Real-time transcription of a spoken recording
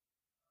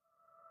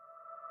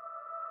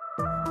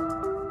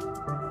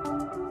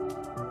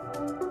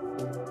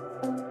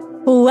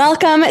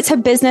Welcome to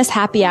Business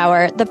Happy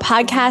Hour, the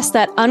podcast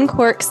that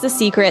uncorks the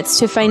secrets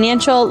to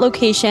financial,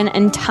 location,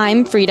 and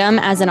time freedom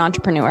as an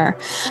entrepreneur.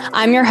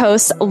 I'm your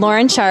host,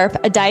 Lauren Sharp,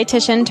 a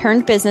dietitian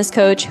turned business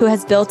coach who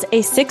has built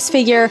a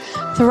six-figure,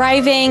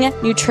 thriving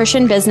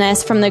nutrition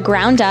business from the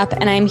ground up,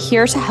 and I'm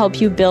here to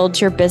help you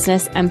build your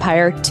business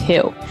empire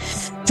too.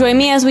 Join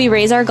me as we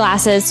raise our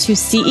glasses to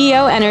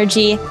CEO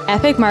energy,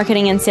 epic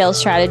marketing and sales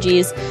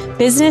strategies,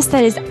 business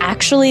that is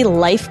actually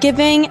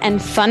life-giving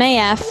and fun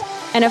AF,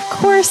 and of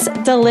course,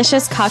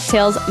 delicious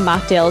cocktails,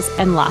 mocktails,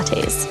 and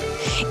lattes.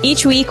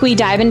 Each week, we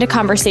dive into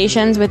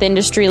conversations with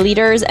industry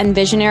leaders and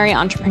visionary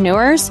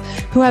entrepreneurs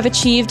who have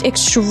achieved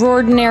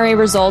extraordinary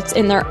results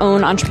in their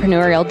own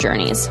entrepreneurial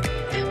journeys.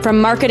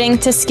 From marketing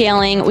to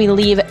scaling, we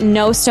leave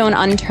no stone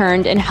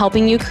unturned in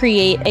helping you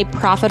create a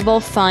profitable,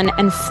 fun,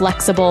 and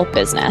flexible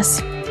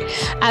business.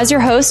 As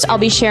your host, I'll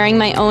be sharing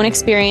my own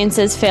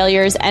experiences,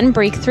 failures, and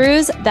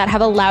breakthroughs that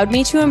have allowed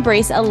me to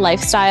embrace a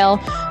lifestyle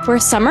where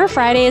summer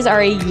Fridays are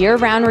a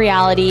year-round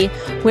reality,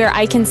 where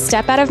I can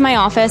step out of my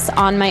office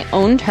on my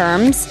own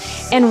terms,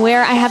 and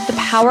where I have the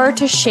power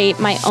to shape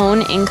my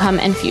own income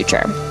and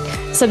future.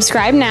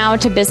 Subscribe now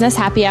to Business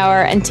Happy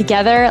Hour, and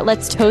together,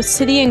 let's toast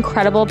to the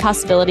incredible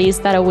possibilities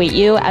that await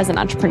you as an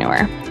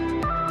entrepreneur.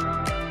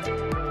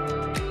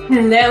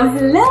 Hello.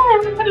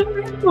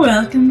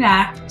 Welcome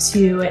back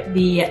to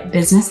the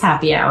Business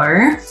Happy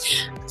Hour.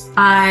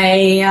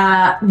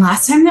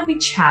 Last time that we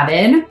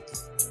chatted,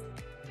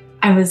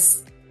 I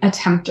was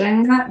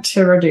attempting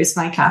to reduce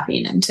my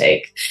caffeine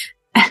intake.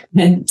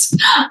 And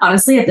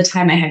honestly, at the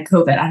time I had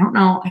COVID.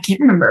 I can't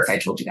remember if I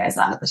told you guys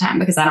that at the time,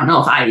 because I don't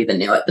know if I even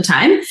knew at the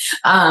time,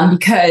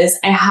 because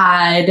I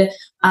had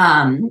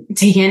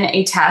taken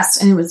a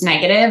test and it was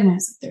negative, and I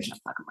was like, there's no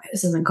fucking way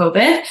this isn't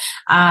COVID.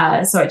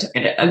 So I took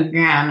it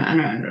again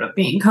and it ended up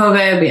being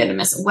COVID. We had to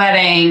miss a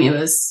wedding. It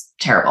was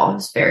terrible. It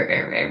was very,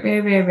 very, very,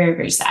 very, very, very,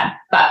 very sad,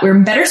 but we're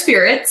in better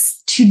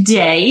spirits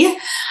today.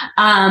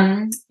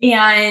 And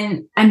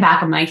I'm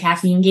back on my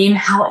caffeine game.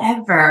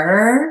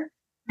 However,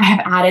 I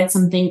have added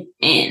something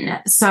in.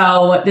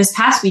 So this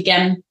past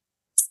weekend,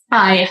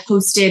 I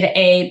hosted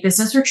a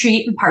business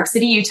retreat in Park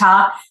City,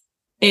 Utah.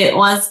 It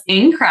was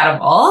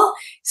incredible.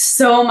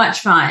 So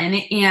much fun.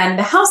 And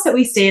the house that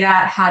we stayed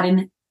at had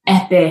an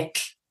epic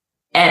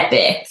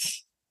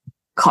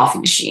coffee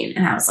machine.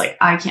 And I was like,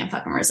 I can't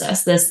fucking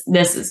resist. This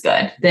is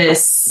good.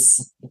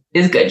 This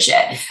is good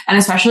shit. And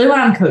especially when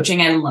I'm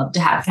coaching, I love to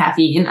have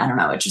caffeine. I don't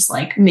know. It just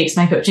like makes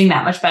my coaching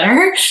that much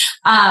better.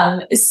 I'm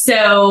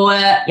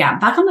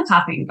back on the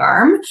caffeine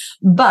farm,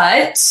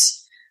 but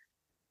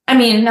I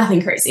mean,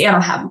 nothing crazy. I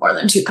don't have more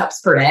than 2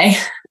 cups per day.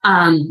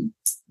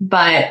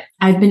 But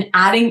I've been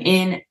adding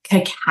in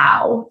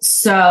cacao.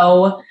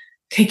 So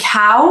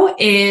cacao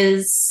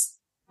is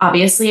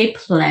obviously a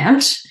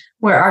plant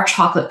where our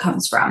chocolate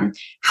comes from.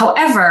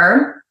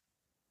 However,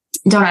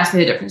 don't ask me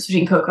the difference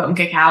between cocoa and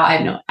cacao. I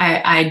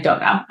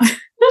don't know.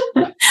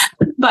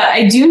 But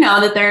I do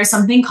know that there is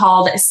something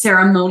called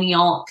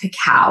ceremonial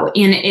cacao,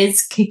 and it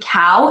is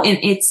cacao in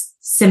its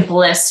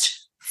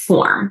simplest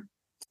form.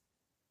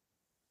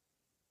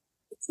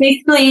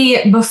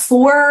 Basically,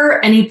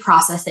 before any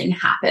processing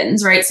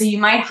happens, right? So you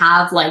might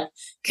have like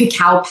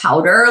cacao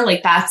powder,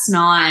 like that's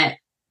not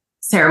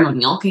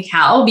ceremonial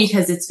cacao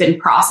because it's been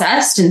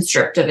processed and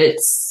stripped of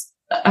its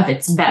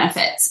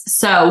benefits.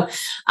 So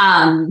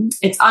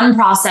it's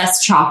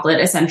unprocessed chocolate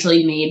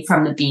essentially made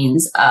from the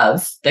beans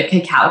of the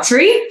cacao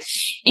tree,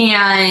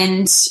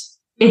 and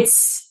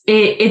it's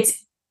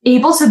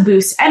able to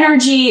boost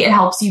energy. It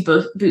helps you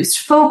boost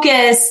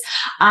focus.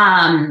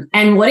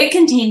 And what it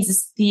contains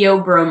is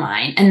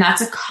theobromine. And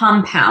that's a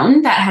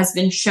compound that has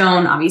been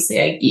shown, obviously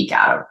I geek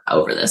out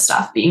over this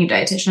stuff being a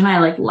dietitian.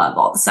 I love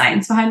all the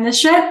science behind this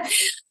shit.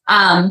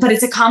 But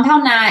it's a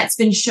compound that's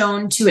been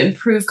shown to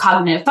improve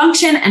cognitive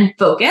function and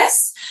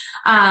focus.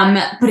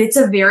 But it's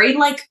a very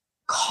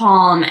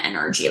calm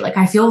energy.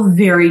 I feel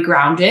very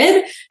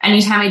grounded.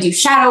 Anytime I do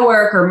shadow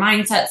work or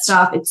mindset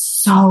stuff, it's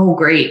so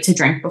great to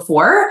drink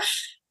before.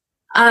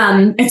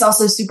 It's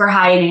also super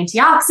high in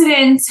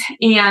antioxidants,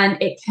 and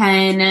it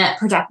can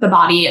protect the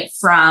body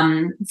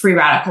from free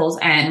radicals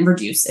and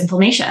reduce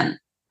inflammation.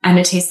 And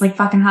it tastes like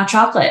fucking hot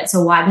chocolate.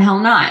 So why the hell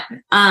not?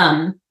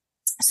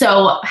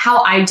 So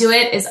how I do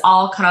it is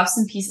I'll cut off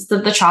some pieces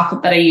of the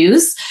chocolate that I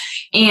use.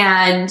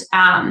 And,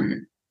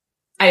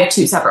 I have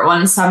 2 separate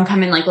ones. Some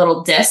come in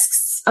little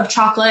discs of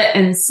chocolate,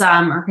 and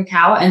some are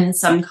cacao, and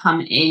some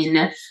come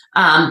in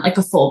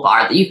a full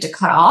bar that you have to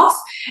cut off.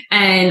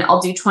 And I'll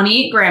do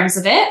 28 grams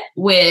of it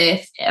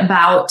with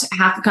about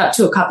half a cup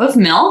to a cup of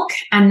milk.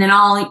 And then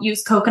I'll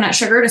use coconut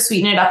sugar to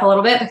sweeten it up a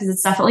little bit because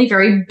it's definitely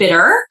very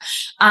bitter.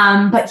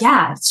 But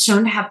yeah, it's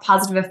shown to have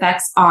positive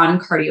effects on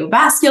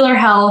cardiovascular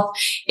health.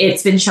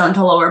 It's been shown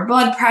to lower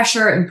blood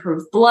pressure,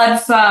 improve blood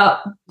flow,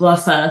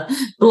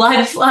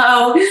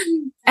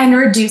 and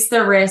reduce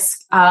the risk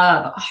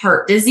of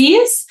heart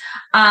disease.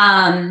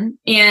 And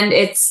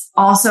it's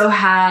also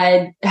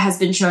has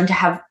been shown to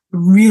have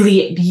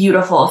really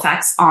beautiful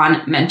effects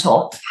on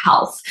mental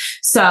health.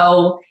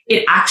 So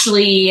it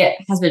actually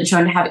has been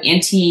shown to have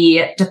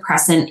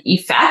antidepressant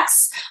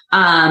effects,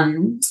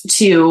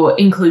 to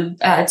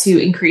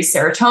increase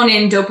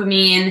serotonin,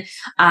 dopamine,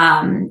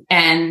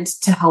 and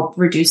to help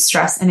reduce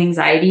stress and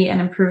anxiety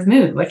and improve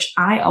mood, which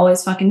I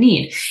always fucking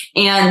need.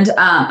 And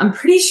I'm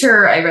pretty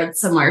sure I read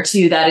somewhere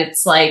too that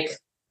it's like,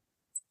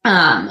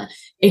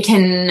 it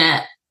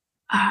can,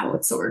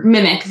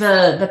 mimic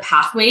the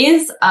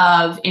pathways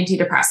of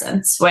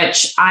antidepressants,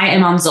 which I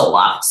am on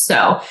Zoloft.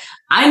 So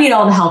I need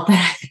all the help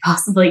that I could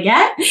possibly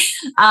get.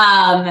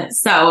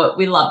 So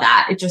we love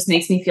that. It just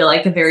makes me feel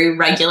like a very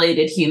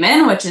regulated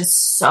human, which is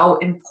so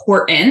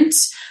important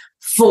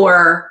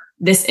for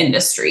this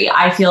industry.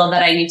 I feel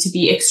that I need to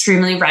be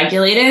extremely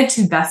regulated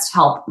to best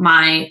help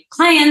my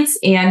clients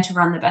and to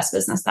run the best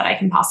business that I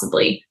can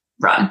possibly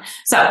run.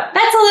 So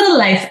that's a little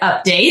life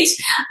update.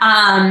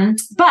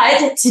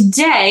 But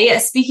today,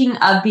 speaking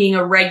of being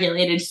a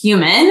regulated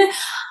human,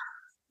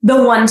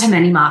 the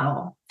one-to-many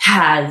model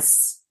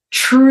has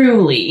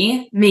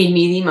truly made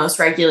me the most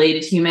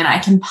regulated human I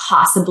can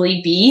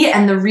possibly be.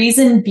 And the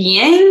reason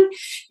being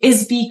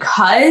is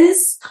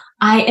because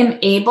I am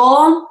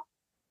able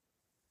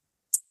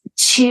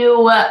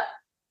to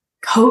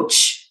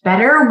coach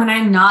better when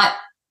I'm not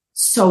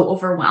so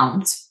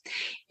overwhelmed.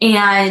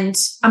 And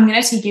I'm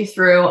going to take you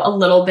through a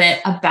little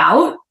bit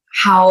about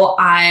how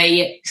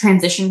I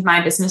transitioned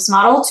my business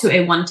model to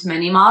a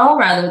one-to-many model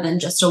rather than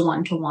just a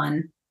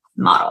one-to-one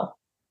model.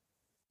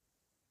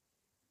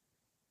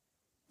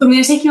 So I'm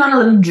going to take you on a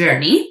little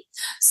journey.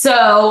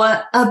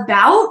 So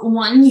about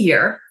 1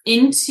 year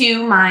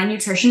into my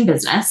nutrition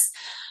business,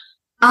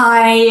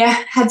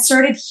 I had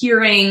started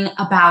hearing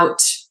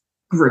about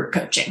group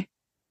coaching.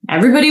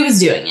 Everybody was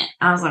doing it.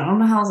 I was like, what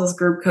the hell is this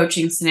group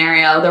coaching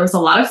scenario? There was a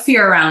lot of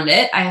fear around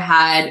it. I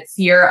had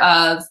fear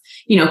of,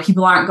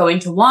 people aren't going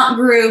to want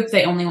group.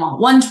 They only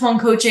want one-to-one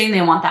coaching.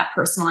 They want that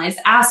personalized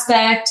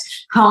aspect.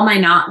 How am I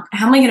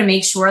going to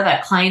make sure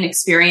that client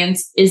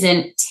experience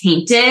isn't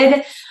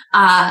tainted,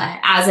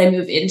 as I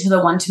move into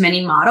the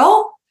one-to-many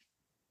model?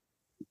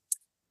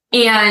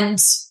 And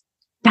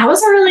that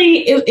was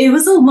it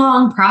was a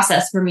long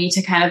process for me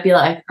to kind of be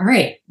like, all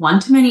right,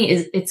 one-to-many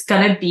it's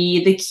going to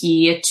be the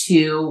key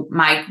to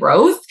my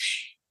growth,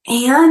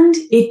 and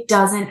it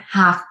doesn't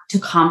have to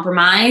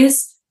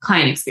compromise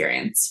client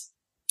experience.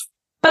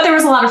 But there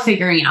was a lot of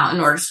figuring out in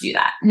order to do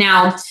that.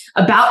 Now,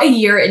 about a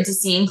year into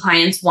seeing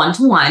clients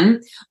one-to-one,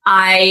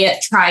 I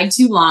tried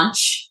to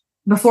launch,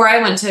 before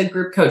I went to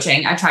group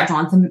coaching, I tried to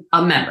launch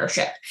a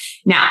membership.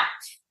 Now,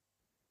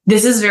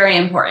 this is very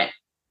important.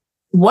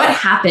 What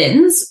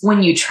happens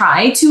when you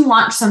try to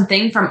launch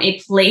something from a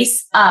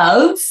place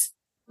of,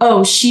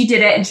 oh, she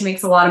did it and she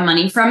makes a lot of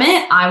money from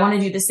it, I want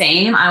to do the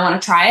same, I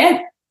want to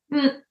try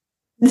it?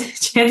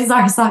 Chances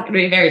are it's not going to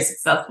be very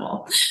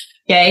successful.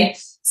 Okay.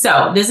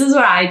 So this is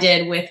what I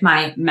did with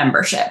my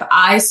membership.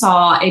 I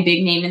saw a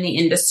big name in the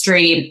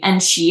industry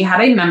and she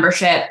had a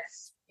membership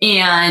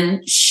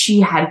and she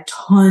had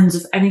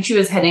I think she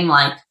was hitting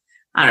like,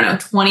 I don't know,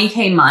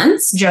 20K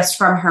months just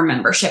from her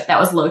membership. That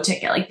was low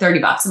ticket, like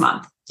 $30 a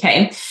month.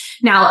 Okay.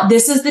 Now,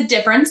 this is the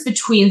difference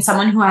between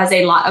someone who has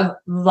a lot of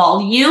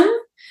volume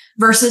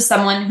versus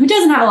someone who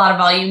doesn't have a lot of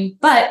volume,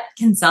 but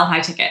can sell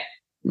high ticket,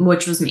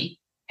 which was me.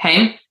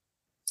 Okay.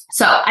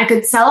 So I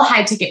could sell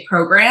high ticket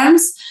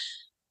programs,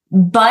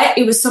 but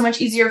it was so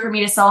much easier for me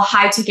to sell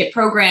high ticket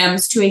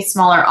programs to a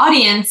smaller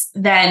audience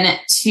than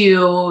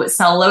to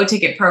sell low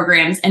ticket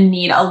programs and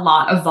need a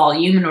lot of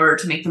volume in order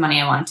to make the money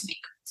I wanted to make.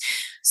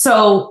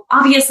 So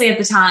obviously at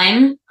the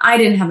time, I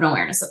didn't have an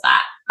awareness of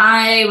that.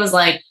 I was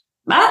like,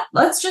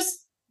 let's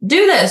just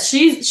do this.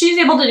 She's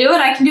able to do it.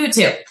 I can do it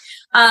too.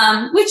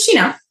 Which,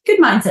 good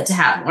mindset to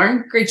have,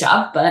 Lauren. Great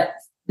job, but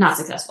not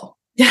successful.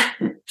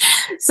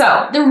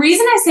 So the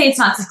reason I say it's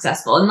not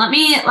successful, and let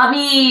me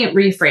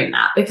reframe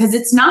that, because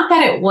it's not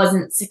that it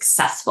wasn't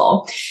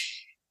successful.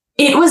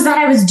 It was that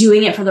I was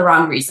doing it for the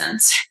wrong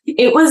reasons.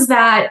 It was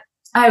that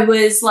I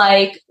was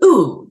like,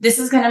 ooh, this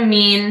is going to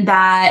mean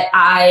that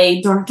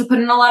I don't have to put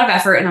in a lot of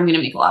effort and I'm going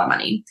to make a lot of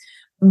money.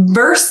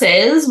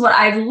 Versus what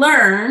I've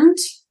learned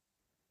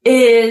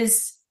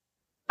is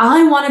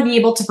I want to be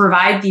able to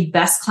provide the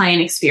best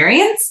client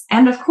experience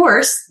and, of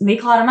course,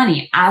 make a lot of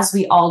money, as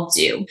we all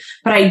do.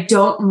 But I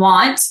don't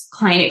want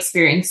client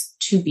experience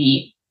to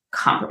be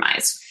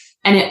compromised.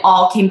 And it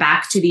all came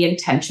back to the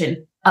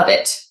intention of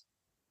it.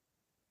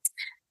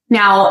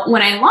 Now,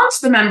 when I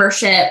launched the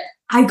membership,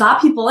 I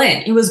got people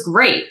in. It was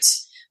great.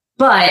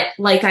 But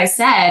like I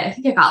said, I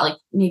think I got like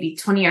maybe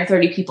 20 or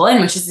 30 people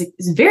in, which is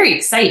very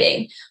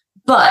exciting.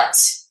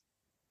 But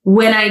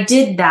when I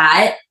did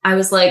that, I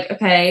was like,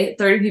 okay,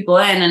 30 people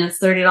in and it's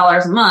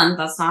 $30 a month.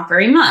 That's not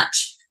very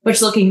much.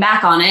 Which, looking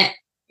back on it,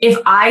 if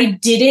I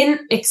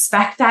didn't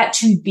expect that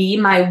to be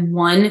my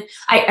one,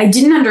 I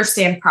didn't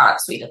understand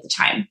product suite at the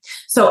time.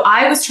 So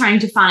I was trying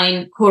to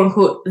find, quote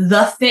unquote,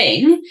 the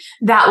thing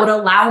that would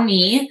allow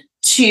me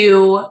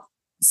to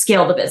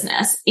scale the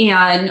business.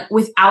 And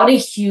without a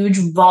huge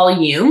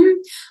volume,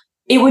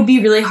 it would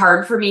be really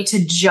hard for me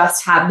to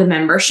just have the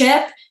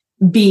membership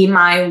be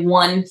my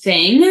one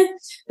thing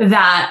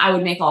that I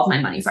would make all of my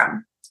money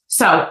from.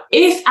 So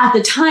if at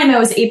the time I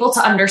was able to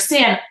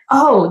understand,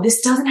 oh,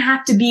 this doesn't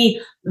have to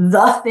be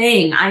the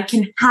thing. I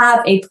can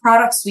have a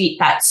product suite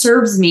that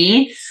serves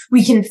me.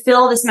 We can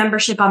fill this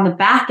membership on the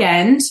back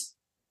end.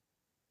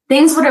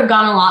 Things would have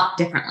gone a lot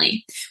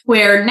differently.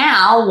 Where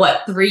now,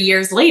 3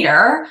 years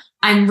later,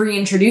 I'm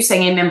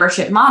reintroducing a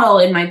membership model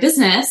in my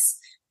business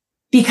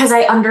because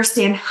I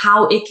understand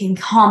how it can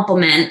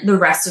complement the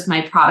rest of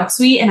my product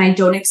suite, and I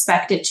don't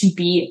expect it to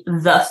be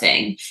the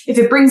thing. If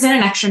it brings in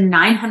an extra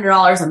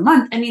 $900 a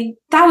month, I mean,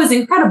 that was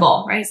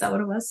incredible, right? Is that what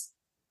it was?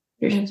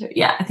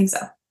 Yeah, I think so.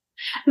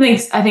 I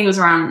think it was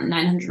around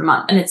 $900 a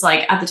month. And it's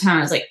like, at the time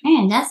I was like,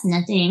 man, that's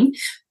nothing,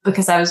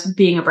 because I was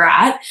being a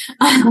brat.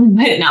 But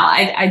no,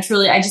 I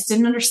just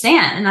didn't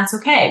understand. And that's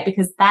okay,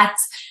 because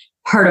that's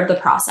part of the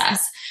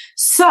process.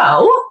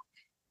 So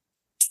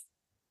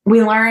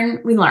we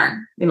learn.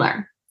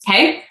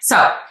 Okay.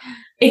 So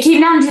it came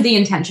down to the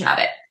intention of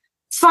it.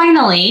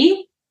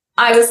 Finally,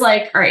 I was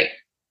like, all right,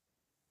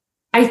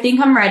 I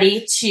think I'm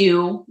ready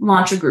to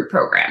launch a group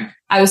program.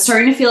 I was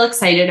starting to feel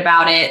excited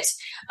about it.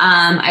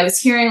 I was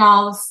hearing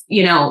all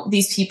of,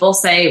 these people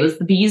say it was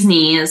the bee's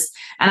knees.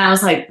 And I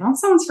was like, that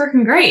sounds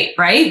freaking great,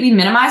 right? We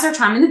minimize our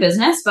time in the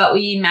business, but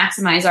we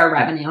maximize our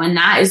revenue. And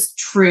that is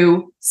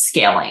true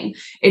scaling.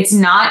 It's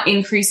not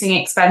increasing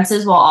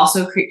expenses while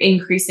also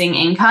increasing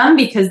income,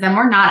 because then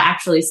we're not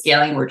actually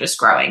scaling. We're just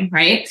growing,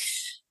 right?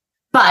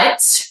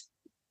 But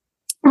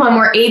when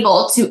we're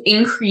able to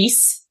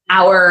increase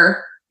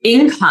our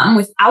income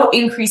without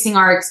increasing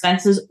our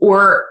expenses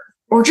or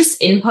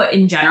just input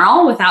in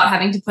general without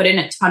having to put in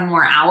a ton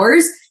more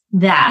hours,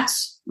 that,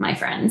 my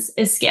friends,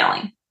 is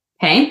scaling.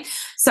 Okay.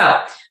 So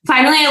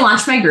finally I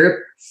launched my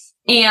group,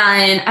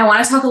 and I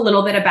want to talk a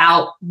little bit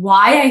about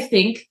why I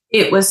think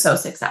it was so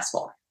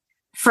successful.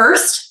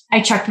 First,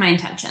 I checked my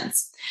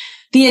intentions.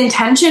 The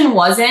intention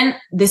wasn't,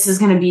 this is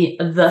going to be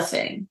the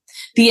thing.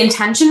 The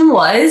intention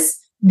was,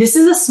 this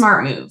is a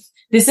smart move.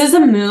 This is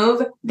a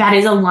move that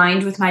is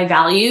aligned with my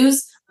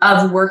values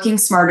of working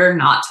smarter,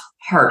 not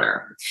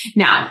harder.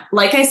 Now,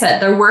 like I said,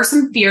 there were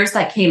some fears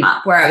that came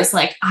up where I was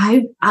like,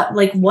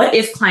 what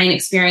if client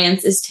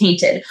experience is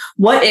tainted?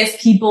 What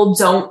if people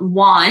don't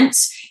want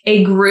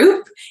a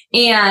group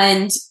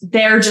and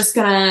they're just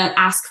going to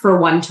ask for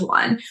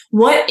one-to-one?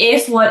 What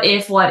if?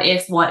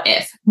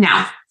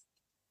 Now,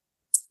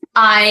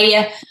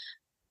 I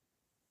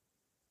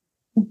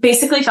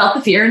basically felt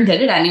the fear and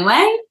did it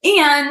anyway.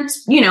 And,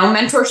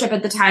 mentorship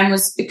at the time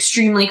was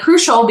extremely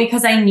crucial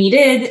because I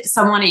needed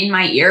someone in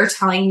my ear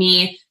telling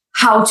me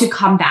how to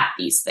combat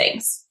these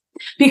things.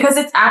 Because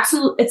it's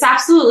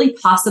absolutely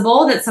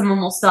possible that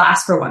someone will still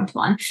ask for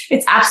one-to-one.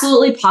 It's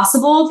absolutely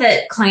possible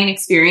that client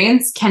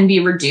experience can be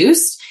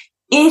reduced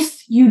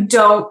if you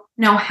don't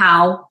know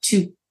how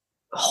to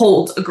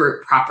hold a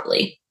group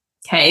properly.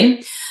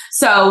 Okay.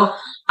 So,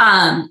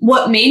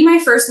 what made my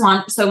first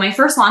launch,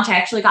 I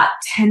actually got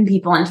 10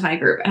 people into my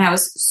group, and I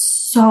was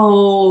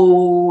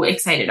so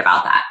excited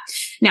about that.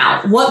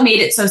 Now, what made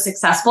it so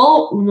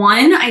successful?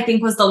 One, I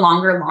think, was the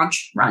longer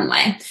launch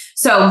runway.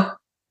 So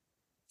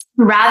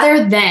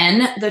rather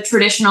than the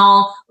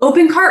traditional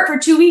open cart for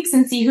 2 weeks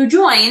and see who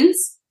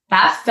joins,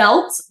 that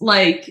felt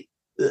like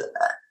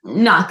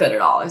not good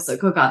at all. I was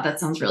like, oh God, that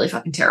sounds really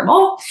fucking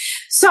terrible.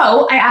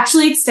 So I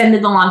actually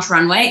extended the launch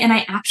runway, and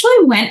I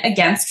actually went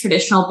against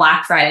traditional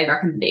Black Friday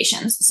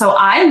recommendations. So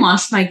I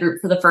launched my group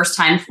for the first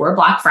time for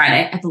Black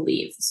Friday, I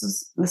believe.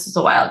 This was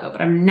a while ago, but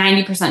I'm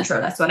 90%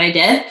 sure that's what I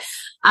did.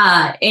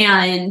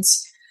 And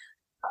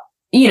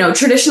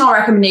traditional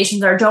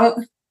recommendations are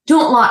don't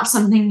launch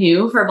something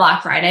new for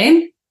Black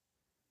Friday,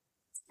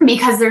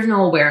 because there's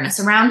no awareness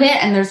around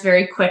it. And there's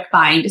very quick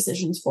buying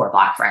decisions for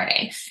Black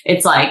Friday.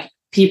 It's like,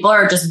 people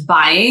are just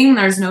buying.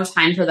 There's no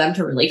time for them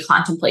to really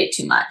contemplate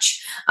too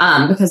much,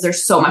 because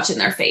there's so much in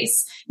their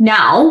face.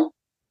 Now,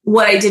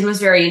 what I did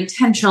was very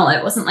intentional.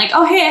 It wasn't like,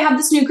 oh, hey, I have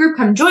this new group,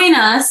 come join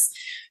us.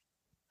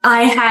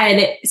 I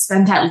had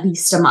spent at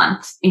least a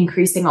month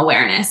increasing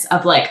awareness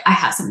of like, I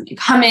have something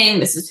coming.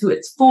 This is who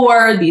it's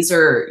for. These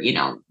are,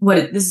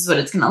 this is what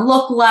it's going to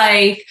look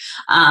like.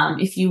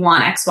 If you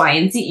want X, Y,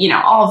 and Z,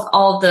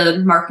 all the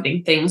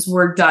marketing things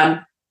were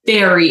done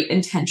very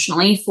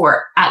intentionally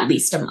for at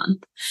least a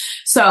month.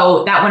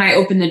 So that when I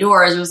opened the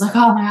doors, it was like,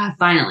 oh my God,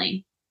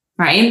 finally.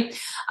 Right.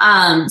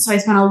 So I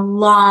spent a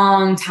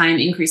long time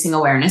increasing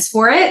awareness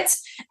for it.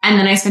 And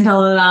then I spent a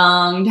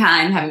long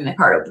time having the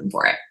cart open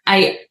for it.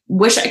 I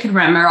wish I could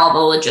remember all the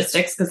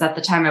logistics, because at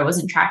the time I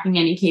wasn't tracking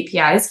any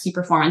KPIs, key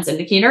performance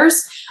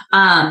indicators.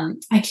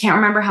 I can't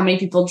remember how many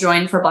people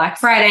joined for Black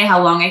Friday,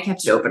 how long I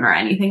kept it open, or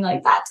anything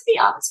like that, to be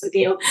honest with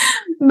you.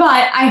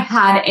 But I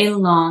had a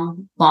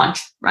long launch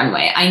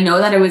runway. I know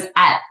that it was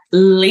at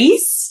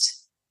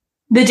least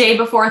the day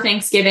before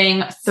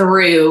Thanksgiving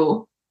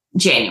through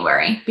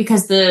January,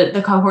 because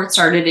the cohort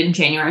started in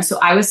January. So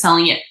I was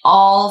selling it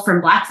all from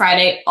Black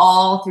Friday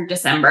all through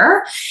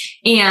December.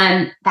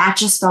 And that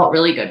just felt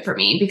really good for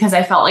me, because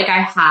I felt like I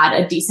had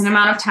a decent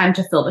amount of time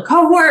to fill the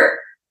cohort.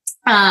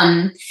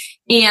 And,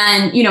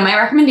 my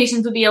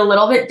recommendations would be a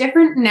little bit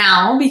different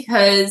now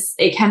because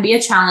it can be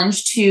a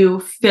challenge to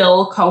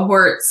fill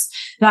cohorts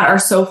that are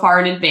so far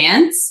in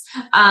advance.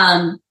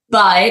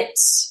 But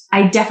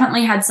I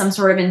definitely had some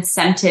sort of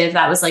incentive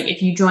that was like,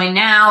 if you join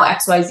now,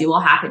 XYZ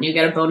will happen. You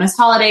get a bonus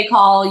holiday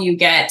call, you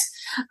get,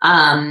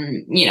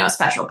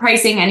 special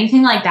pricing,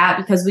 anything like that,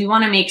 because we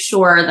want to make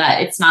sure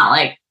that it's not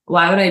like,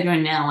 why would I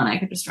join now when I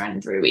could just join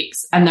in 3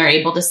 weeks? And they're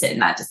able to sit in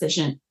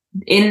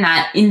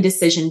that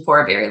indecision for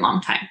a very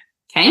long time.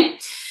 Okay.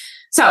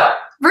 So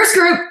first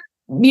group,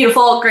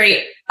 beautiful,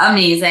 great,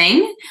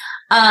 amazing.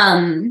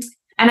 And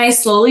I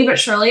slowly but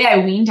surely, I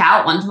weaned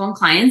out one-to-one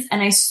clients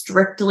and I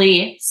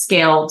strictly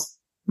scaled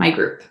my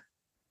group.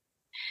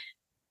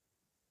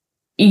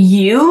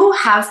 You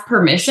have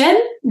permission,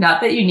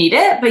 not that you need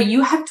it, but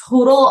you have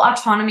total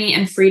autonomy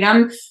and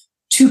freedom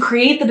to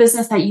create the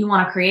business that you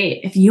want to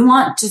create. If you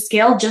want to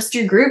scale just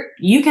your group,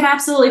 you can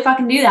absolutely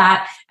fucking do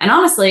that. And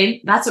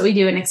honestly, that's what we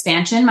do in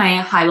Expansion, my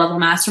high level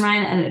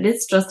mastermind. And it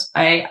is just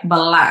a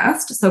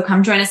blast. So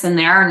come join us in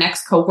there. Our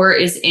next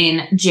cohort is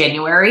in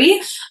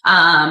January.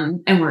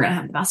 And we're going to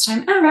have the best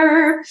time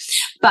ever.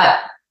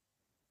 But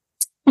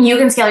you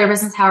can scale your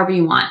business however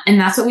you want. And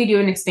that's what we do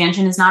in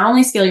Expansion is not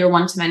only scale your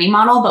one-to-many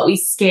model, but we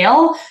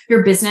scale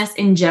your business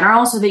in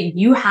general so that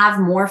you have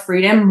more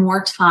freedom,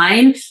 more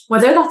time,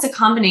 whether that's a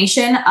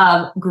combination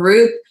of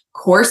group,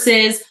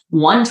 courses,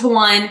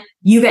 one-to-one,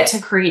 you get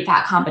to create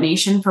that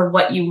combination for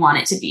what you want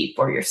it to be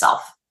for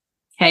yourself.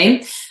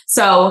 Okay.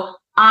 So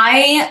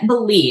I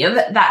believe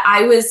that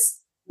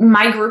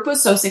my group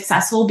was so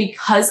successful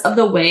because of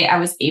the way I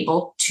was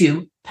able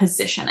to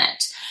position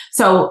it.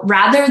 So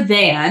rather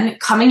than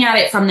coming at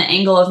it from the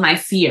angle of my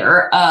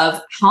fear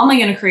of how am I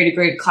going to create a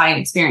great client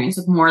experience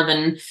with more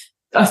than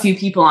a few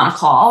people on a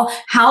call?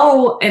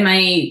 How am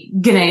I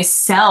going to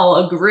sell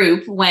a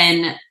group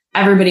when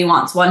everybody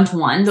wants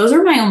one-to-one? Those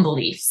are my own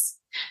beliefs.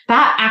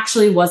 That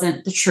actually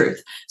wasn't the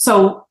truth.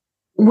 So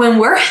when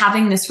we're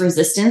having this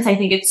resistance, I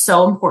think it's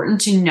so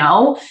important to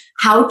know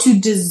how to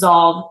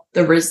dissolve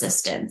the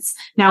resistance.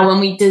 Now,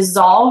 when we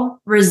dissolve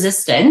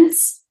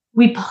resistance,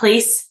 we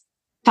place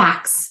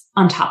facts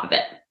on top of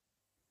it.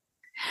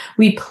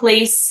 We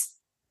place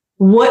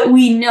what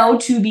we know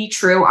to be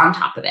true on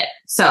top of it.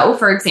 So,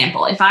 for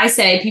example, if I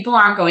say people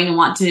aren't going to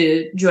want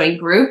to join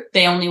group,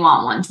 they only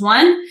want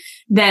one-to-one,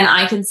 then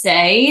I can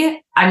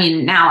say,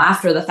 now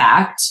after the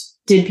fact,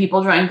 did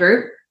people join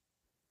group?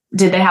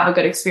 Did they have a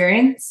good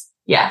experience?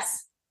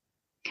 Yes.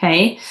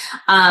 Okay.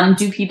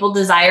 Do people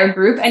desire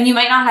group? And you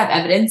might not have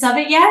evidence of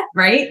it yet,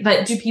 right?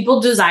 But do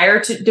people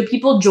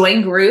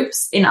join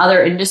groups in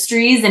other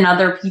industries and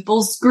other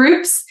people's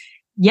groups?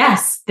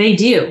 Yes, they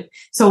do.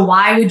 So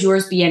why would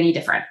yours be any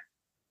different?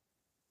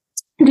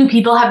 Do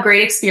people have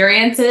great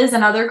experiences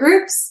in other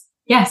groups?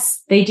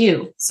 Yes, they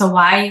do. So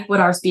why would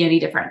ours be any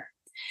different?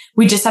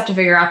 We just have to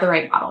figure out the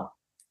right model.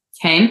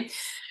 Okay.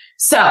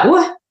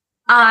 So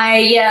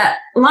I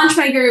launched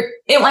my group.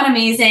 It went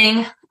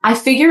amazing. I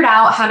figured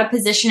out how to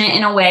position it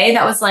in a way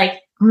that was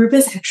like, group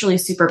is actually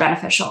super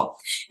beneficial.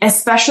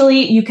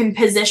 Especially you can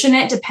position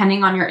it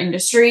depending on your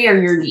industry or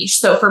your niche.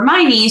 So for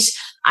my niche,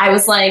 I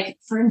was like,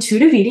 for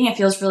intuitive eating, it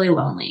feels really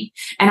lonely.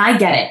 And I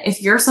get it.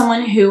 If you're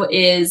someone who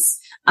is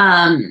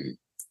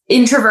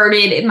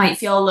introverted, it might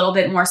feel a little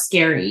bit more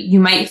scary. You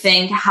might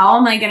think, how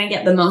am I going to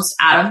get the most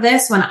out of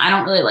this when I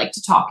don't really like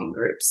to talk in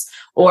groups?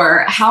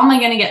 Or how am I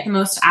going to get the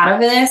most out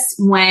of this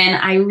when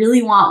I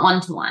really want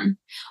one-to-one?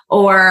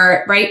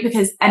 Or, right?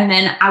 And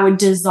then I would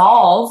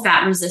dissolve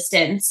that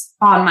resistance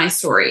on my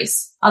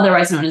stories,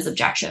 otherwise known as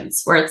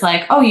objections, where it's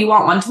like, oh, you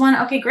want one-to-one?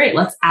 Okay, great.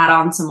 Let's add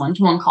on some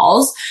one-to-one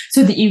calls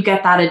so that you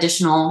get that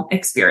additional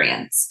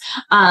experience.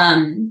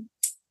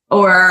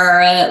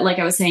 Or like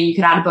I was saying, you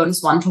could add a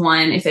bonus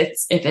one-to-one if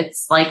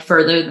it's like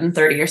further than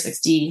 30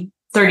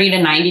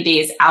 to 90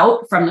 days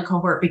out from the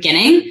cohort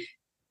beginning,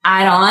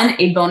 add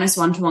on a bonus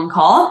one-to-one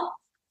call.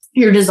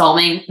 You're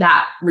dissolving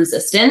that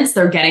resistance.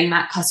 They're getting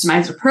that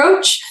customized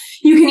approach.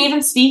 You can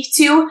even speak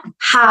to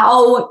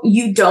how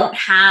you don't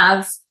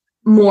have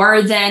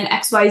more than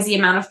XYZ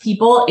amount of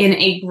people in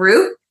a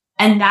group.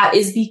 And that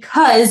is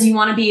because you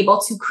want to be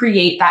able to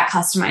create that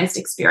customized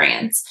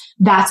experience.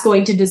 That's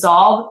going to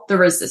dissolve the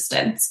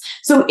resistance.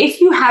 So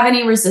if you have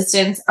any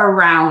resistance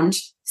around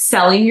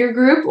selling your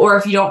group, or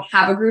if you don't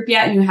have a group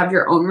yet and you have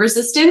your own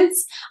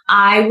resistance,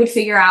 I would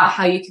figure out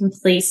how you can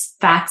place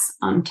facts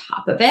on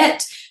top of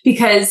it.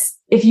 Because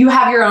if you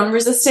have your own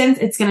resistance,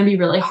 it's going to be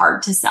really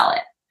hard to sell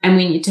it. And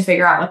we need to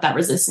figure out what that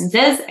resistance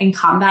is and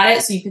combat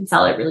it so you can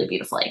sell it really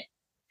beautifully.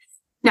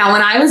 Now,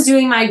 when I was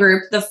doing my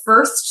group, the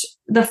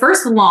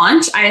first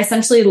launch, I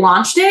essentially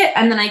launched it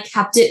and then I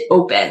kept it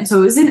open.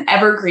 So it was an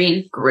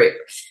evergreen group.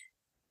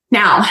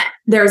 Now,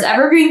 there's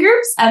evergreen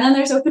groups and then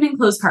there's open and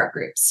closed cart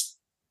groups.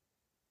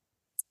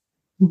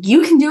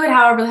 You can do it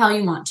however the hell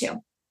you want to.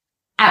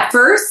 At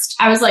first,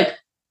 I was like,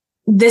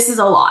 this is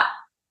a lot.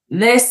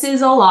 This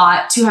is a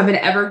lot to have an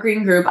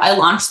evergreen group. I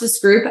launched this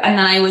group and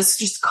then I was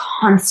just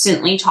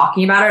constantly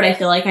talking about it. I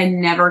feel like I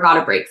never got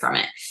a break from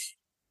it.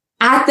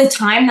 At the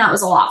time, that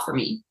was a lot for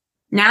me.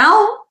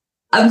 Now,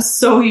 I'm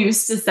so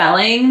used to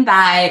selling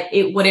that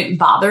it wouldn't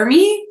bother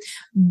me.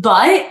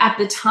 But at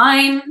the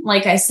time,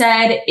 like I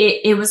said,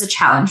 it was a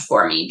challenge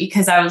for me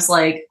because I was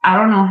like, I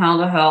don't know how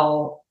the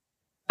hell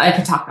I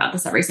could talk about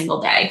this every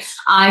single day.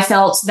 I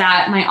felt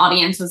that my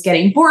audience was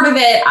getting bored of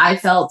it. I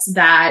felt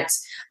that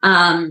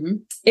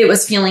it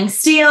was feeling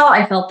stale.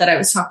 I felt that I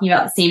was talking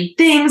about the same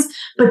things,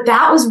 but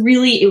that was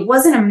really, it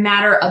wasn't a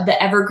matter of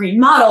the evergreen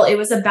model. It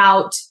was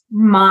about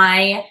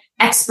my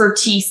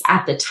expertise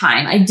at the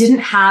time. I didn't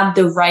have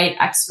the right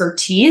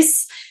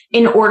expertise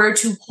in order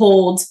to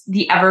hold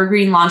the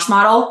evergreen launch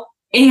model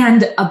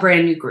and a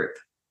brand new group.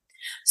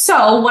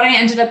 So what I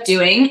ended up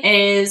doing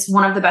is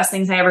one of the best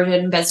things I ever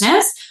did in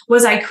business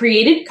was I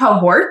created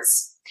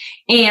cohorts.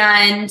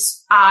 And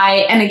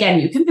again,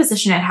 you can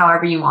position it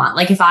however you want.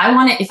 Like if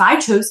I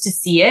chose to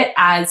see it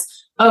as,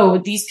 oh,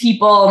 these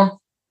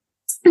people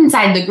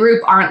inside the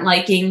group aren't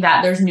liking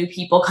that there's new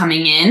people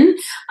coming in,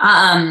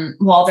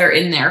 while they're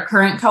in their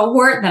current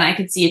cohort, then I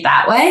could see it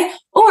that way.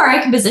 Or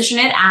I can position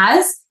it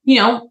as,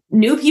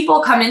 new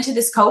people come into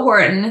this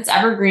cohort and it's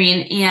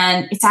evergreen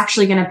and it's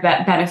actually going to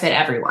benefit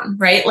everyone,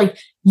 right? Like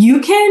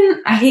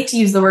I hate to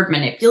use the word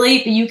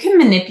manipulate, but you can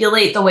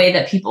manipulate the way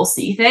that people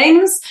see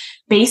things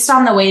based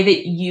on the way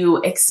that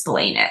you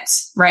explain it,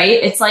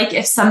 right? It's like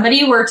if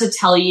somebody were to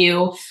tell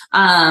you,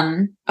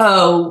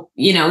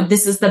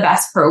 this is the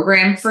best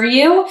program for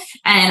you.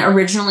 And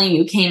originally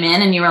you came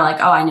in and you were like,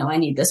 oh, I know I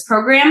need this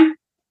program.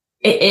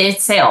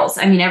 It's sales.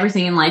 I mean,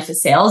 everything in life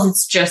is sales.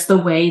 It's just the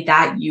way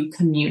that you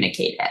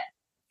communicate it.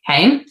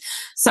 Okay.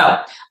 So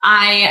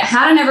I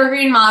had an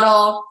evergreen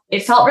model.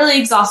 It felt really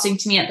exhausting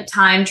to me at the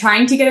time,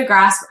 trying to get a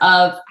grasp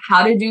of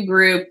how to do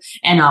group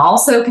and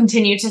also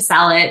continue to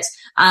sell it.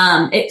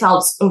 It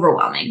felt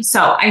overwhelming.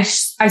 So I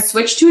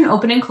switched to an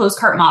open and closed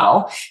cart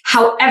model.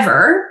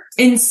 However,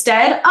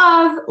 instead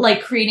of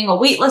like creating a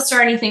wait list or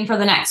anything for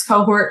the next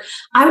cohort,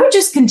 I would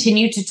just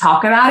continue to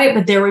talk about it,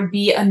 but there would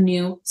be a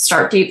new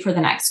start date for the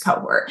next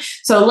cohort.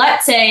 So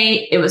let's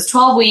say it was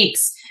 12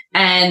 weeks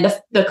and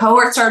the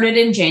cohort started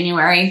in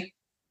January.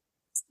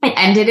 It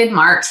ended in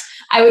March.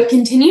 I would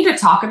continue to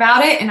talk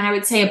about it and I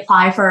would say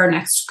apply for our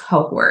next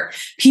cohort.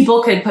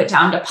 People could put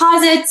down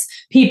deposits.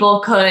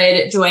 People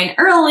could join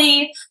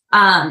early.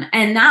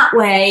 And that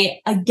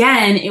way,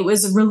 again, it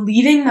was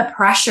relieving the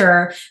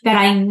pressure that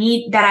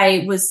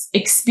I was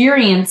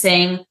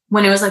experiencing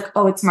when it was like,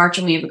 oh, it's March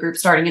and we have a group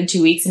starting in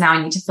 2 weeks and now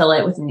I need to fill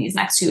it within these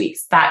next 2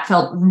 weeks. That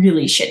felt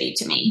really shitty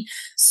to me.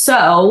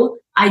 So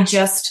I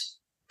just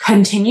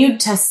continued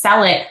to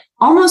sell it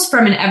almost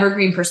from an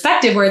evergreen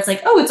perspective where it's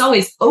like, oh, it's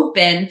always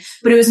open,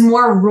 but it was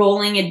more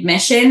rolling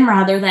admission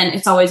rather than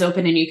it's always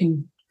open and you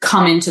can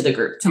come into the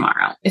group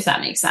tomorrow, if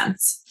that makes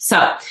sense.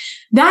 So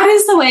that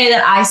is the way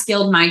that I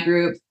scaled my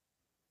group.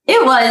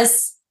 It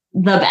was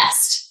the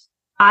best.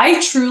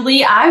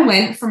 I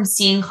went from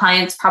seeing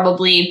clients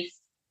probably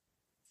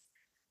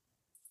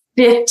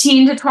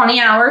 15 to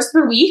 20 hours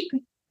per week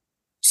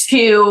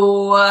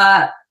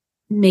to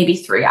maybe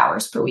 3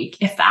 hours per week,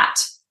 if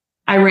that.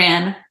 I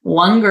ran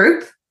one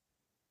group.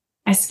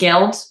 I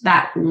scaled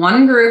that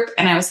one group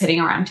and I was hitting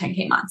around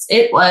 10K months.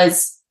 It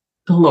was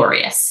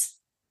glorious.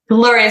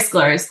 Glorious,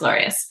 glorious,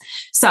 glorious.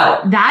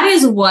 So that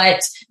is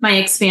what my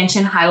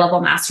expansion high-level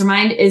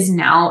mastermind is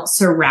now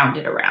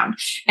surrounded around.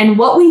 And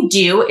what we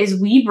do is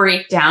we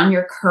break down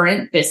your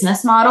current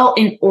business model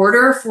in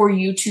order for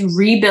you to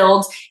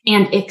rebuild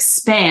and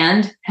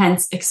expand,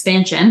 hence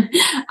expansion.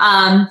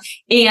 And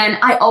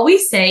I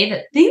always say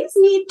that things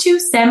need to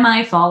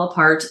semi-fall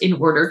apart in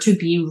order to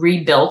be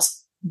rebuilt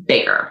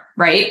bigger,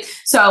 right?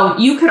 So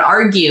you could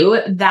argue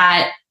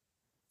that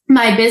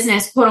my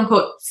business, quote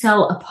unquote,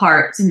 fell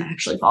apart, didn't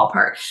actually fall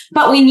apart,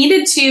 but we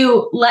needed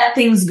to let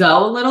things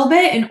go a little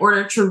bit in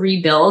order to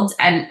rebuild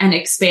and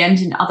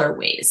expand in other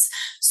ways.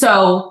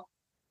 So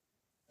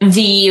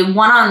the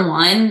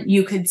one-on-one,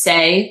 you could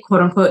say,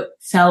 quote unquote,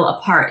 fell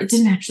apart. It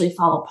didn't actually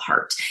fall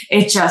apart.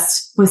 It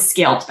just was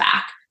scaled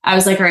back. I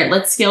was like, all right,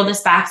 let's scale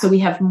this back so we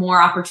have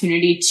more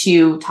opportunity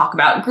to talk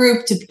about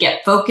group, to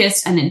get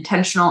focused and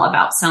intentional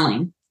about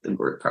selling the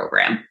group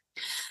program.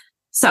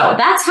 So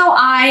that's how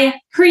I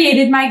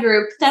created my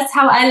group. That's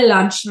how I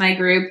launched my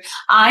group.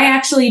 I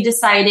actually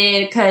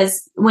decided,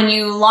 because when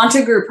you launch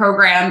a group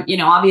program,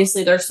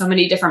 obviously there's so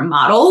many different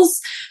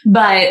models,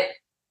 but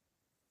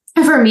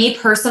for me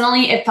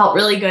personally, it felt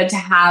really good to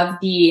have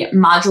the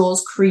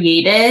modules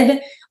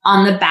created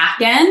on the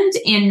back end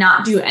and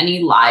not do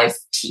any live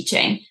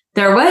teaching.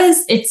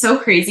 It's so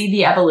crazy,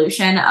 the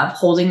evolution of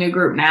holding a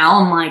group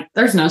now. I'm like,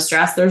 there's no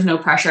stress. There's no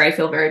pressure. I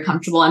feel very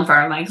comfortable in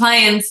front of my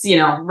clients,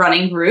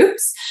 running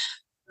groups.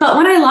 But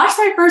when I launched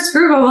my first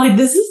group, I'm like,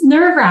 this is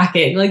nerve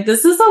wracking. Like,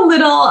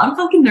 I'm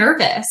fucking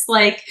nervous.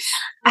 Like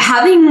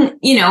having,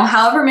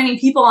 however many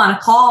people on a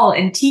call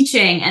and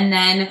teaching and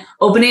then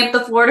opening up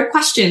the floor to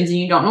questions and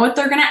you don't know what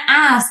they're going to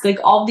ask, like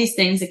all these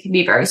things, it can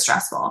be very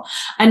stressful.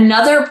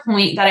 Another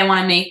point that I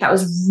want to make that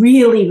was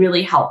really,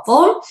 really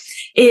helpful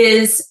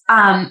is,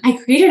 I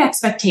created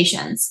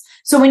expectations.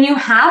 So when you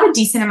have a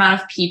decent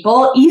amount of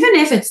people, even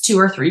if it's 2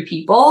 or 3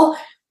 people,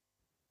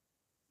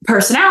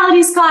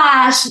 personalities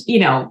clash,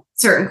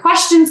 certain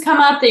questions come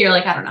up that you're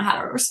like, I don't know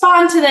how to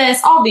respond to this,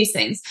 all these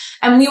things.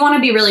 And we want to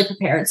be really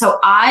prepared. So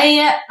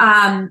I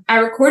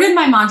recorded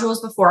my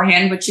modules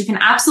beforehand, which you can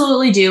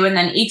absolutely do. And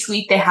then each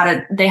week they had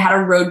a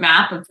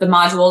roadmap of the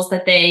modules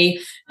that they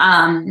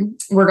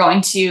were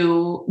going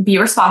to be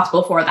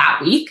responsible for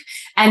that week.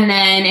 And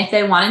then if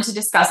they wanted to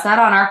discuss that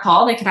on our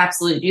call, they could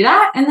absolutely do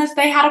that. And if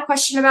they had a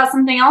question about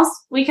something else,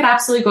 we could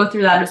absolutely go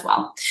through that as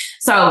well.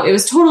 So it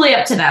was totally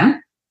up to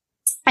them.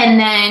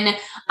 And then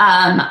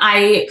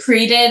I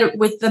created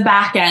with the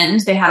back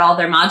end, they had all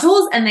their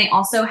modules, and they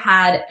also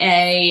had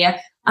a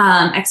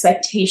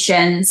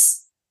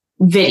expectations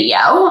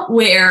video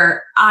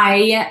where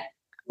I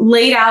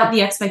laid out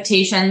the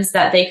expectations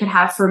that they could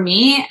have for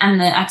me and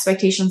the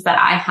expectations that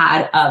I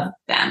had of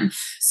them.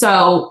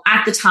 So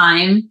at the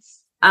time,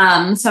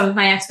 some of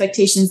my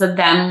expectations of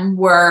them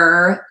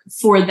were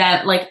for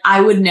them, like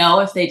I would know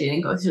if they didn't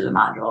go through the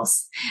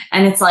modules.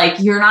 And it's like,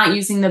 you're not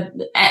using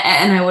and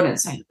I wouldn't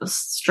say this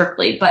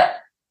strictly, but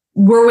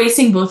we're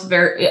wasting both of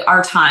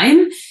our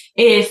time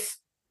if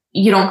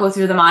you don't go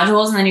through the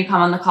modules and then you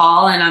come on the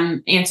call and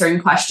I'm answering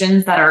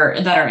questions that are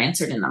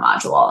answered in the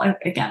module.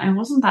 Again, I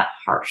wasn't that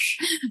harsh,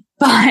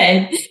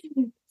 but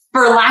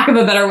for lack of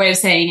a better way of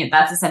saying it,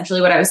 that's essentially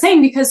what I was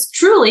saying, because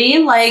truly,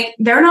 like,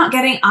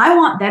 I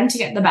want them to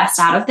get the best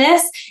out of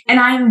this. And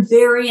I'm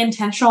very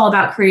intentional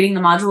about creating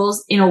the modules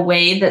in a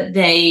way that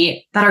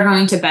are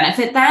going to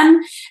benefit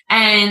them.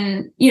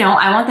 And,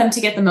 I want them to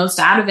get the most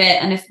out of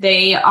it. And if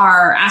they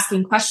are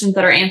asking questions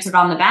that are answered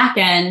on the back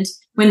end,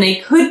 when they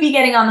could be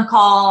getting on the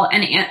call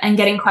and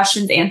getting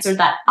questions answered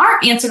that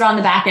aren't answered on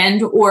the back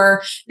end,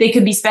 or they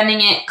could be spending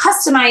it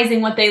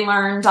customizing what they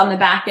learned on the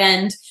back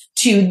end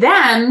to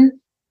them,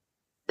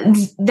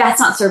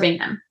 that's not serving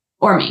them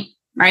or me,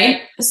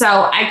 right? So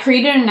I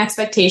created an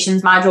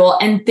expectations module,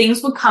 and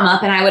things would come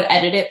up and I would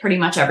edit it pretty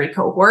much every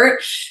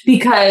cohort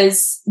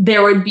because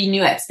there would be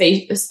new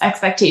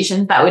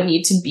expectations that would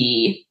need to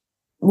be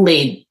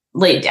laid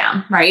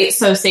down, right?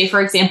 So say, for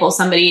example,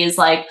 somebody is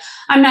like,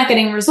 I'm not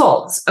getting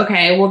results.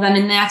 Okay, well then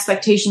in the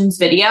expectations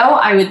video,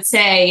 I would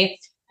say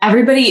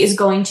everybody is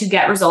going to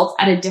get results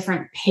at a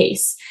different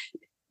pace.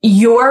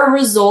 Your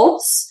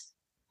results,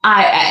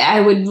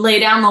 I would lay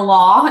down the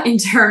law in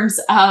terms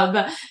of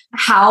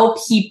how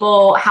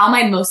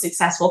my most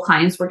successful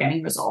clients were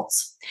getting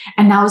results.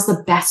 And that was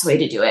the best way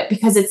to do it,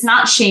 because it's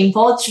not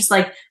shameful. It's just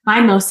like,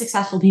 my most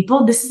successful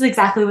people, this is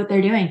exactly what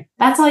they're doing.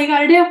 That's all you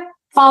got to do.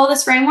 Follow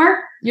this framework.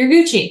 You're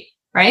Gucci,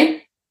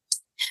 right?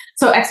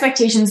 So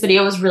expectations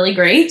video was really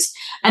great.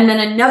 And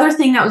then another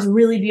thing that was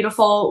really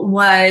beautiful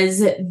was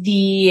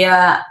the,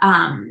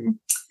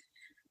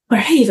 what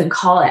did I even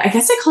call it? I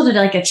guess I called it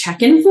like a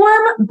check-in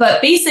form,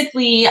 but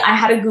basically I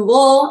had a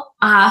Google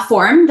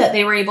form that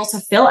they were able to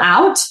fill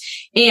out.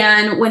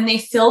 And when they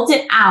filled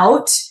it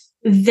out,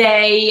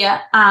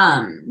 it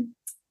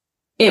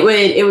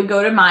would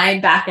go to my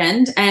back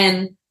end,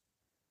 and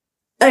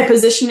I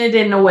position it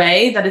in a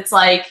way that it's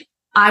like,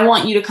 I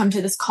want you to come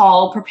to this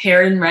call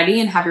prepared and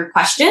ready and have your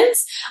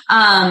questions.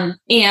 And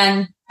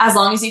as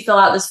long as you fill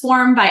out this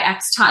form by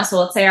X time, so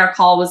let's say our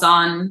call was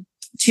on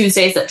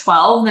Tuesdays at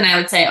 12, then I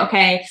would say,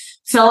 okay,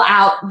 fill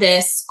out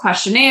this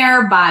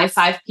questionnaire by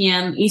 5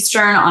 p.m.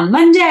 Eastern on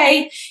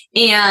Monday,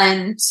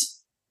 and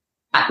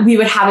we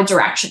would have a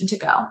direction to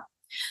go,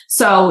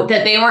 so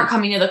that they weren't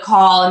coming to the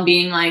call and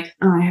being like,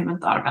 oh, I haven't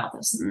thought about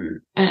this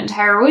in an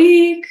entire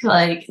week,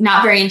 like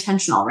not very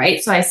intentional,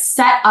 right? So I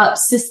set up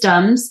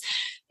systems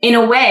in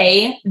a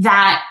way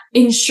that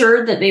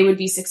ensured that they would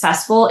be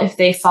successful if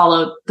they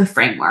followed the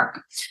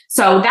framework.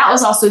 So that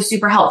was also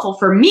super helpful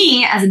for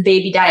me as a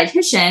baby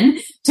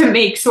dietitian to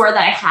make sure that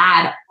I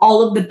had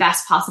all of the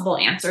best possible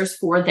answers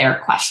for their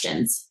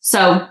questions.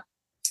 So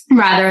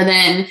rather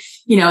than,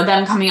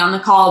 them coming on the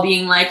call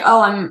being like,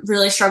 oh, I'm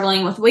really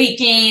struggling with weight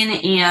gain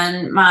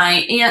and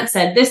my aunt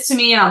said this to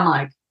me, and I'm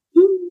like,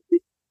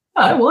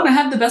 I want to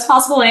have the best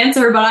possible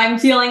answer, but I'm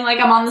feeling like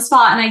I'm on the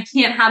spot and I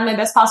can't have my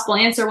best possible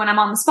answer when I'm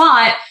on the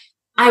spot.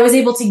 I was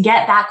able to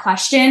get that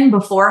question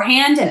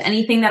beforehand, and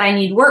anything that I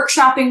need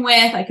workshopping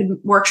with, I could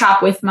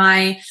workshop with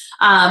my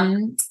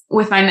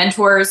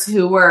mentors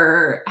who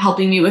were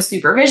helping me with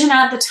supervision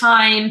at the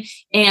time.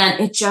 And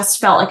it just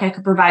felt like I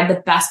could provide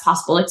the best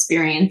possible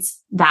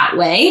experience that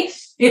way.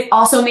 It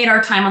also made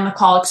our time on the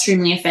call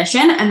extremely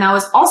efficient. And that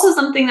was also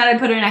something that I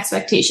put in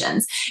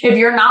expectations. If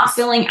you're not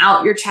filling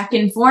out your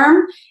check-in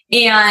form,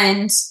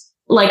 and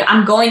like,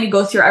 I'm going to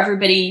go through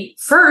everybody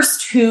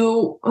first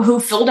who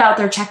filled out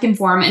their check-in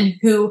form and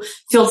who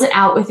fills it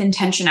out with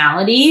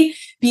intentionality,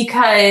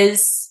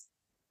 because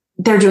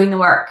they're doing the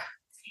work.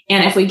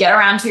 And if we get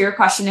around to your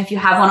question, if you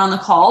have one on the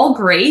call,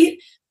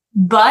 great.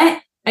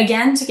 But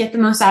again, to get the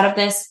most out of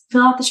this,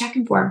 fill out the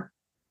check-in form.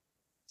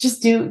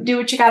 Just do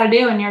what you got to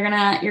do, and you're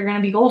going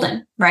to be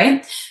golden,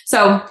 right?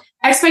 So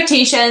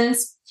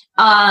expectations,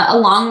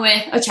 along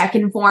with a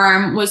check-in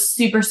form, was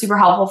super, super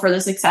helpful for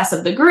the success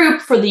of the group,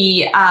 for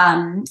the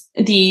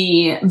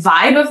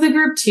vibe of the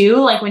group too.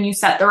 Like when you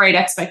set the right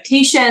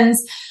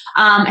expectations,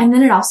 And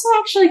then it also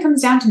actually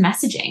comes down to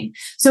messaging.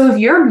 So if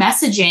your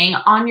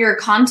messaging on your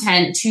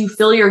content to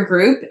fill your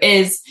group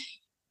is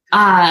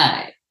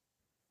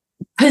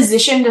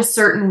positioned a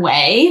certain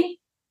way,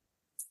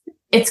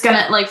 it's going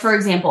to, like, for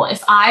example,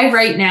 if I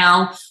right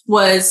now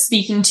was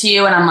speaking to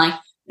you and I'm like,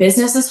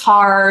 business is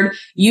hard,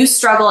 you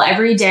struggle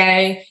every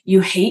day,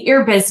 you hate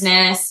your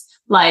business,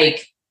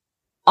 like,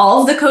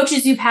 all of the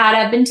coaches you've had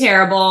have been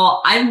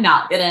terrible, I'm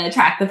not going to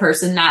attract the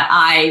person that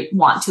I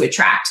want to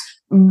attract.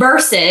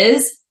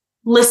 Versus,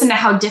 listen to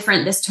how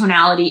different this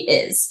tonality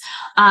is.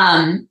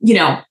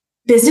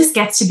 Business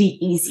gets to be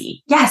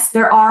easy. Yes,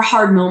 there are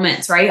hard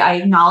moments, right? I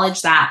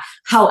acknowledge that.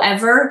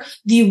 However,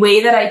 the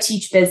way that I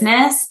teach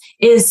business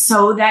is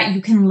so that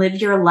you can live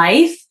your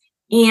life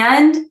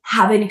and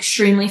have an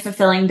extremely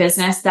fulfilling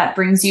business that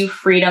brings you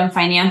freedom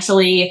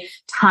financially,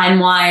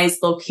 time-wise,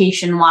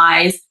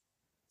 location-wise.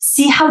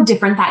 See how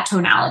different that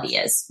tonality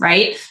is,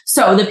 right?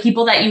 So the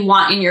people that you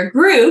want in your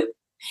group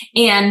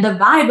and the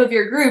vibe of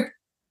your group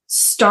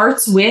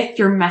starts with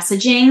your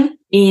messaging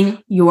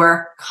in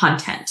your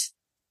content.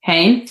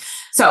 Okay.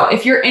 So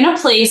if you're in a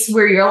place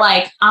where you're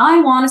like,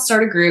 I want to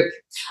start a group,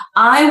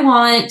 I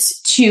want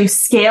to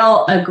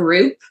scale a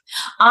group,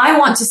 I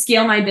want to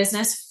scale my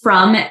business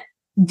from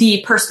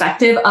the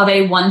perspective of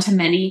a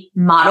one-to-many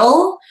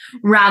model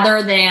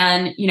rather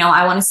than,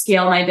 I want to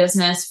scale my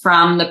business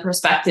from the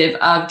perspective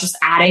of just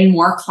adding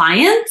more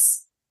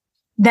clients,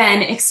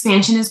 then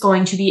expansion is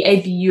going to be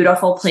a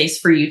beautiful place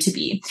for you to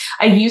be.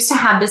 I used to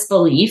have this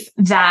belief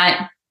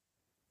that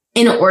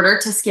in order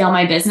to scale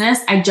my business,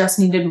 I just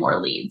needed more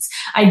leads.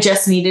 I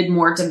just needed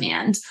more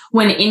demand.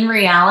 When in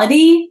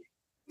reality,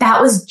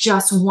 that was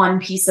just one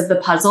piece of the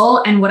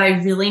puzzle. And what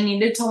I really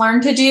needed to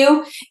learn to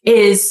do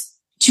is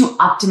to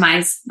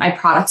optimize my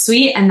product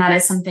suite. And that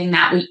is something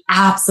that we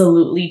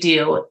absolutely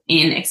do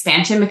in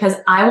expansion, because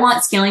I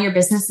want scaling your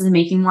business and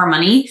making more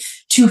money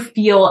to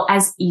feel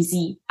as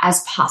easy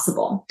as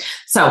possible.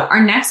 So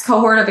our next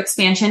cohort of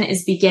expansion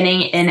is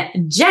beginning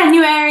in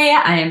January.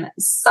 I am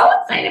so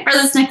excited for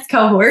this next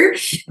cohort.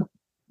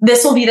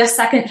 This will be the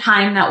second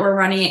time that we're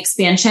running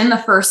expansion. The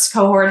first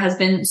cohort has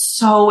been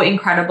so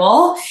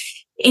incredible.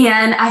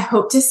 And I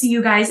hope to see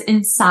you guys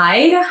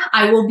inside.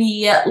 I will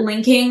be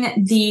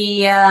linking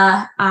the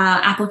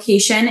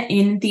application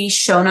in the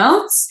show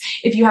notes.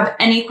 If you have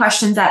any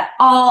questions at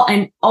all,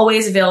 I'm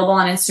always available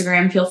on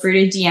Instagram. Feel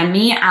free to DM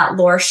me at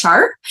Laura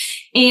Sharp.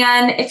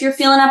 And if you're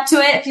feeling up to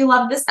it, if you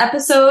love this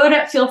episode,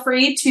 feel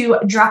free to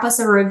drop us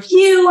a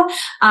review,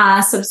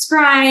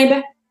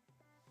 subscribe,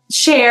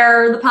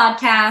 share the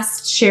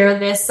podcast, share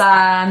this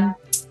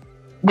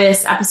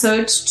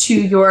episode to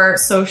your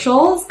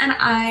socials, and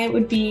I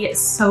would be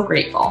so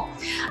grateful.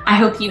 I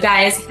hope you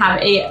guys have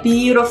a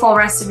beautiful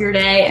rest of your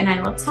day, and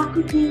I will talk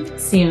with you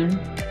soon.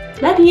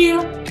 Love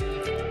you.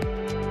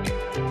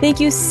 Thank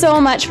you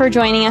so much for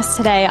joining us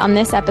today on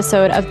this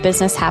episode of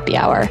Business Happy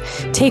Hour.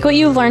 Take what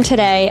you've learned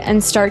today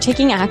and start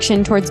taking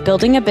action towards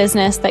building a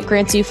business that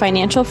grants you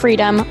financial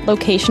freedom,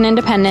 location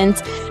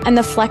independence, and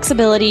the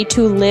flexibility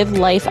to live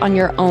life on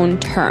your own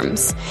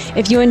terms.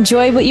 If you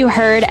enjoyed what you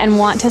heard and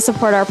want to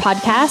support our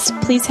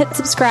podcast, please hit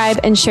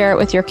subscribe and share it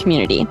with your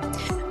community.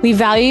 We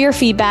value your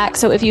feedback,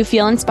 so if you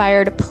feel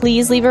inspired,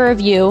 please leave a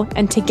review,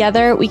 and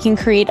together we can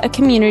create a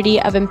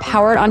community of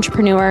empowered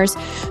entrepreneurs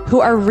who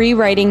are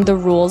rewriting the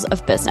rules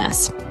of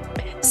business.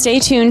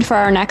 Stay tuned for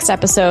our next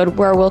episode,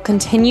 where we'll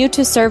continue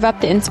to serve up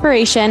the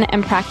inspiration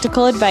and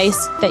practical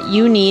advice that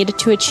you need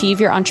to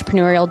achieve your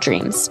entrepreneurial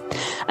dreams.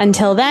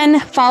 Until then,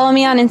 follow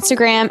me on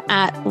Instagram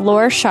at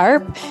Laura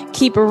Sharp.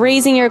 Keep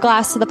raising your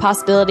glass to the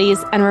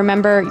possibilities, and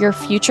remember, your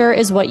future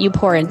is what you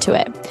pour into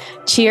it.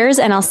 Cheers,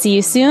 and I'll see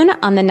you soon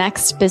on the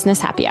next Business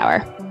Happy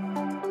Hour.